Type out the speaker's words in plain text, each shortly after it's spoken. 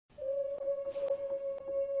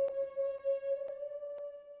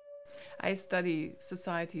I study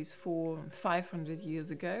societies 400-500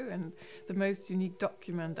 years ago, and the most unique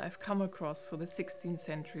document I've come across for the 16th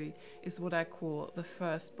century is what I call the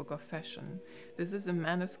first book of fashion. This is a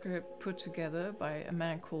manuscript put together by a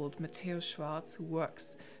man called Schwarz, who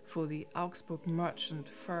works for the Augsburg merchant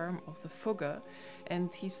firm of the Fugger,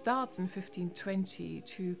 and he starts in 1520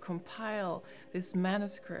 to compile this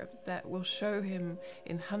manuscript that will show him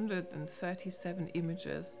in 137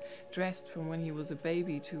 images, dressed from when he was a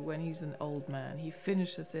baby to when he's an old man. He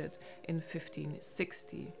finishes it in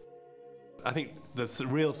 1560. I think the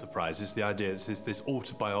real surprise is the idea is this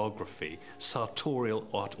autobiography, sartorial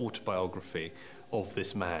autobiography of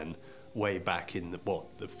this man way back in the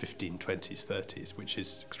 1520s, 30s, which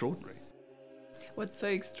is extraordinary. What's so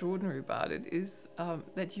extraordinary about it is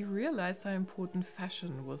that you realize how important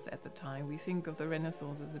fashion was at the time. We think of the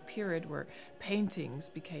Renaissance as a period where paintings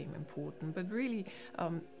became important, but really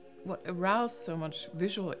what aroused so much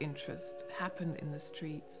visual interest happened in the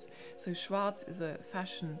streets. So Schwarz is a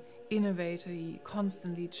fashion innovator. He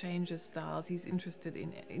constantly changes styles. He's interested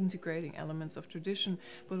in integrating elements of tradition,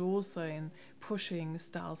 but also in pushing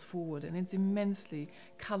styles forward. And it's immensely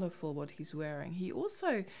colorful what he's wearing. He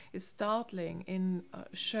also is startling in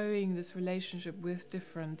showing this relationship with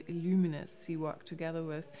different illuminists he worked together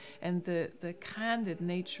with, and the candid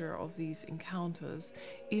nature of these encounters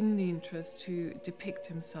in the interest to depict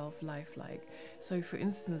himself lifelike. So for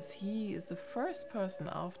instance, he is the first person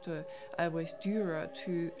after Albrecht Dürer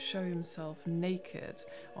to show himself naked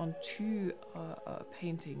on two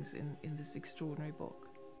paintings in this extraordinary book.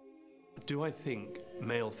 Do I think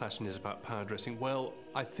male fashion is about power dressing? Well,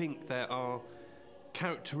 I think there are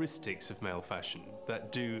characteristics of male fashion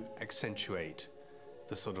that do accentuate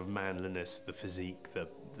the sort of manliness, the physique, the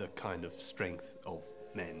kind of strength of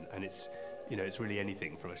men. And it's, you know, it's really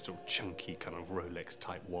anything from a sort of chunky kind of Rolex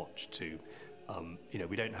type watch to, you know,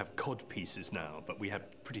 we don't have cod pieces now, but we have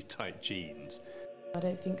pretty tight jeans. I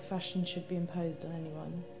don't think fashion should be imposed on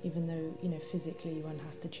anyone, even though, you know, physically one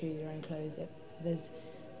has to choose their own clothes.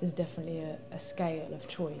 There's definitely a scale of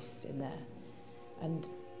choice in there. And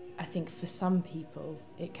I think for some people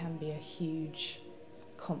it can be a huge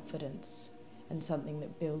confidence and something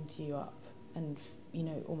that builds you up and, you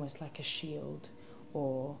know, almost like a shield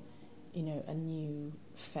or, you know, a new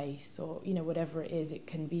face or, you know, whatever it is, it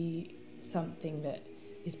can be something that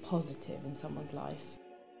is positive in someone's life.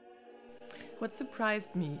 What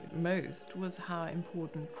surprised me most was how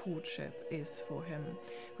important courtship is for him.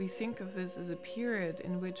 We think of this as a period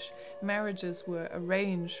in which marriages were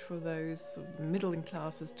arranged for those middle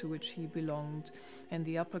classes to which he belonged and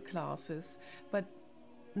the upper classes, but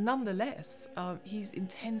nonetheless, he's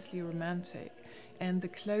intensely romantic, and the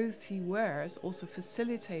clothes he wears also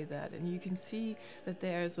facilitate that, and you can see that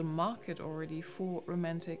there is a market already for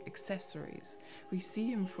romantic accessories. We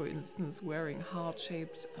see him, for instance, wearing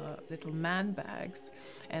heart-shaped little man bags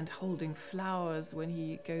and holding flowers when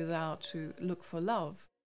he goes out to look for love.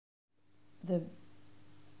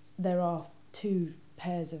 There are 2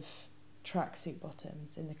 pairs of tracksuit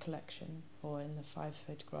bottoms in the collection, or in the 5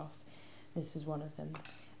 photographs. This was one of them,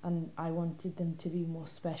 and I wanted them to be more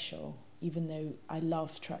special, even though I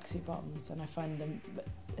love tracksuit bottoms, and I find them,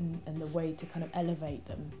 and the way to kind of elevate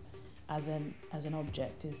them as an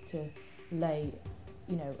object is to lay,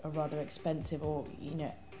 you know, a rather expensive or, you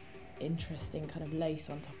know, interesting kind of lace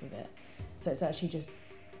on top of it. So it's actually just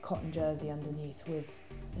cotton jersey underneath with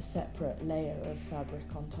a separate layer of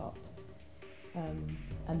fabric on top,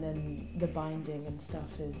 and then the binding and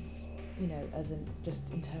stuff is, you know,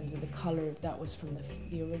 just in terms of the colour of that was from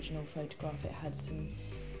the original photograph. It had some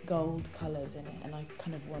gold colours in it, and I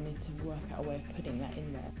kind of wanted to work out a way of putting that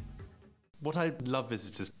in there. What I'd love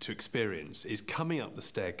visitors to experience is coming up the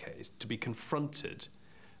staircase to be confronted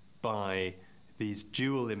by these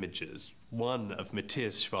dual images, one of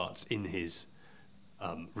Matthias Schwarz in his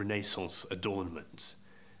Renaissance adornments,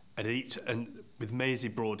 and with Maisie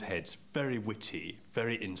Broadhead's very witty,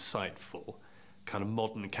 very insightful, kind of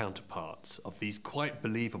modern counterparts of these quite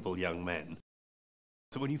believable young men.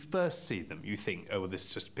 So when you first see them, you think, oh, well, this is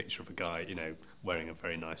just a picture of a guy, you know, wearing a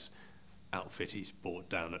very nice outfit he's bought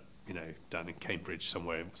down at, you know, down in Cambridge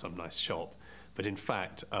somewhere in some nice shop. But in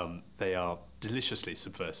fact, they are deliciously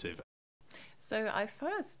subversive. So I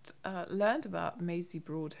first learned about Maisie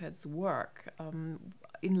Broadhead's work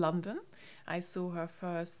in London. I saw her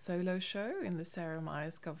first solo show in the Sarah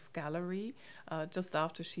Myerscough Gallery just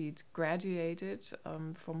after she'd graduated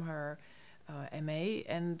from her MA,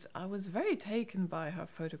 and I was very taken by her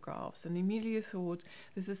photographs and immediately thought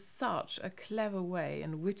this is such a clever way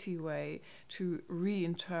and witty way to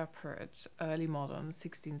reinterpret early modern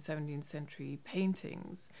 16th, 17th century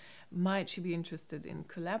paintings. Might she be interested in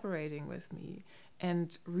collaborating with me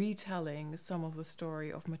and retelling some of the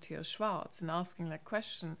story of Matthias Schwarz and asking that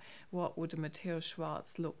question, what would a Matthias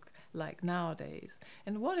Schwarz look like nowadays?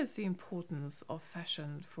 And what is the importance of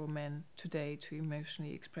fashion for men today to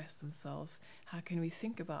emotionally express themselves? How can we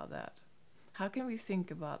think about that? How can we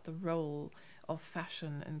think about the role of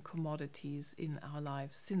fashion and commodities in our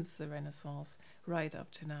lives since the Renaissance right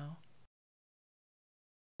up to now?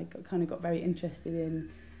 I kind of got very interested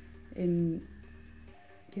in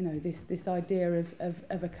you know, this idea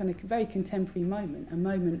of a kind of very contemporary moment, a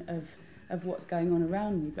moment of what's going on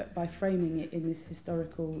around me, but by framing it in this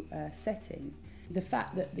historical setting. The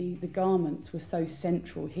fact that the garments were so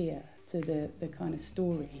central here to the kind of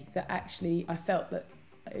story, that actually I felt that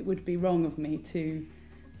it would be wrong of me to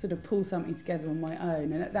sort of pull something together on my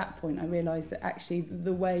own. And at that point I realised that actually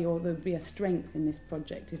the way, or there'd be a strength in this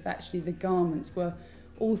project if actually the garments were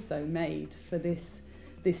also made for this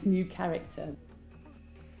new character.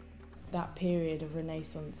 That period of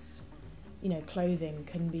Renaissance, you know, clothing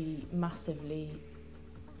can be massively,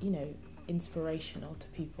 you know, inspirational to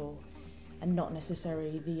people, and not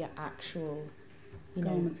necessarily the actual, you know,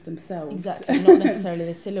 garments themselves. Exactly, not necessarily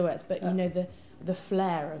the silhouettes, but you know, the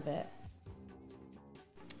flair of it.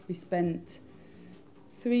 We spent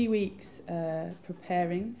 3 weeks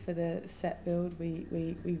preparing for the set build.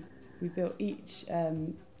 We built each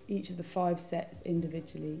of the 5 sets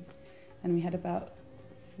individually, and we had about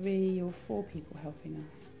 3 or 4 people helping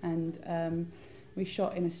us, and we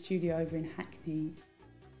shot in a studio over in Hackney.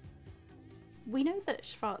 We know that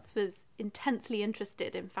Schwarz was intensely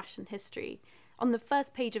interested in fashion history. On the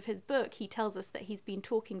first page of his book, he tells us that he's been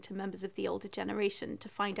talking to members of the older generation to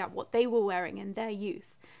find out what they were wearing in their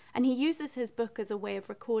youth, and he uses his book as a way of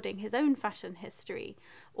recording his own fashion history,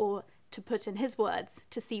 or, to put in his words,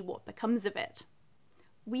 to see what becomes of it.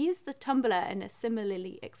 We use the Tumblr in a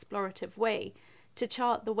similarly explorative way to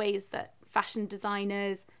chart the ways that fashion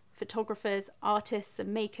designers, photographers, artists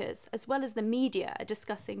and makers, as well as the media, are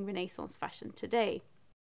discussing Renaissance fashion today.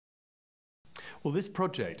 Well, this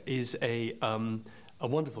project is a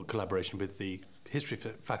wonderful collaboration with the history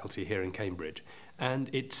faculty here in Cambridge, and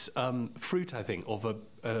it's fruit, I think, of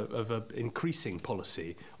an increasing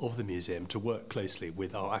policy of the museum to work closely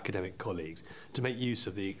with our academic colleagues to make use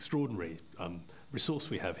of the extraordinary resource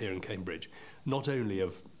we have here in Cambridge, not only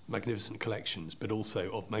of magnificent collections, but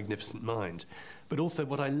also of magnificent minds. But also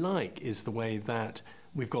what I like is the way that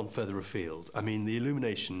we've gone further afield. I mean, the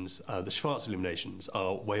illuminations, the Schwarz illuminations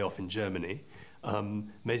are way off in Germany.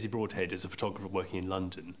 Maisie Broadhead is a photographer working in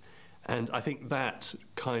London. And I think that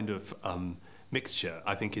kind of mixture,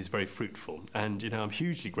 I think, is very fruitful. And, you know, I'm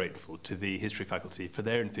hugely grateful to the history faculty for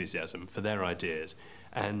their enthusiasm, for their ideas,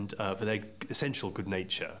 and for their essential good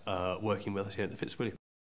nature working with us here at the Fitzwilliam.